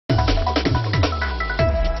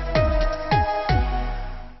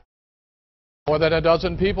More than a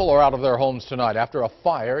dozen people are out of their homes tonight after a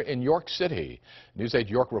fire in York City. News 8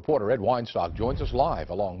 York reporter Ed Weinstock joins us live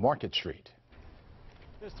along Market Street.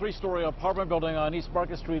 This three-story apartment building on East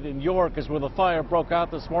Market Street in York is where the fire broke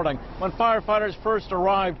out this morning. When firefighters first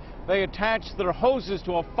arrived, they attached their hoses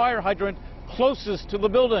to a fire hydrant closest to the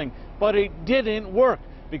building, but it didn't work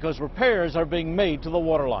because repairs are being made to the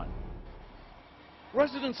water line.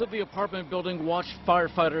 Residents of the apartment building watched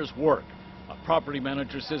firefighters work. A property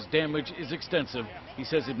manager says damage is extensive. He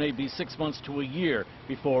says it may be 6 months to a year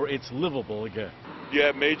before it's livable again. You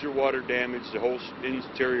have major water damage. The whole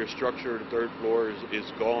interior structure of the third floor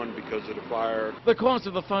is gone because of the fire. The cause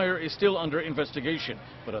of the fire is still under investigation,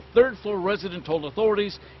 but a third-floor resident told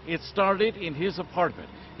authorities it started in his apartment.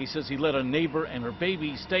 He says he let a neighbor and her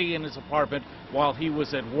baby stay in his apartment while he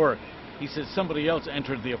was at work. He says somebody else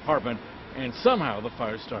entered the apartment and somehow the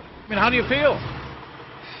fire started. I mean, how do you feel?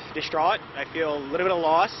 Distraught. I feel a little bit of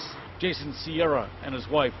loss. Jason Sierra and his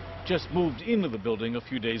wife just moved into the building a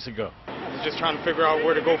few days ago. I'm just trying to figure out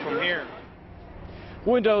where to go from here.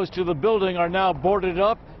 Windows to the building are now boarded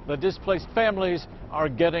up. The displaced families are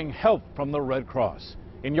getting help from the Red Cross.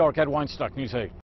 In York, Ed Weinstock, News 8.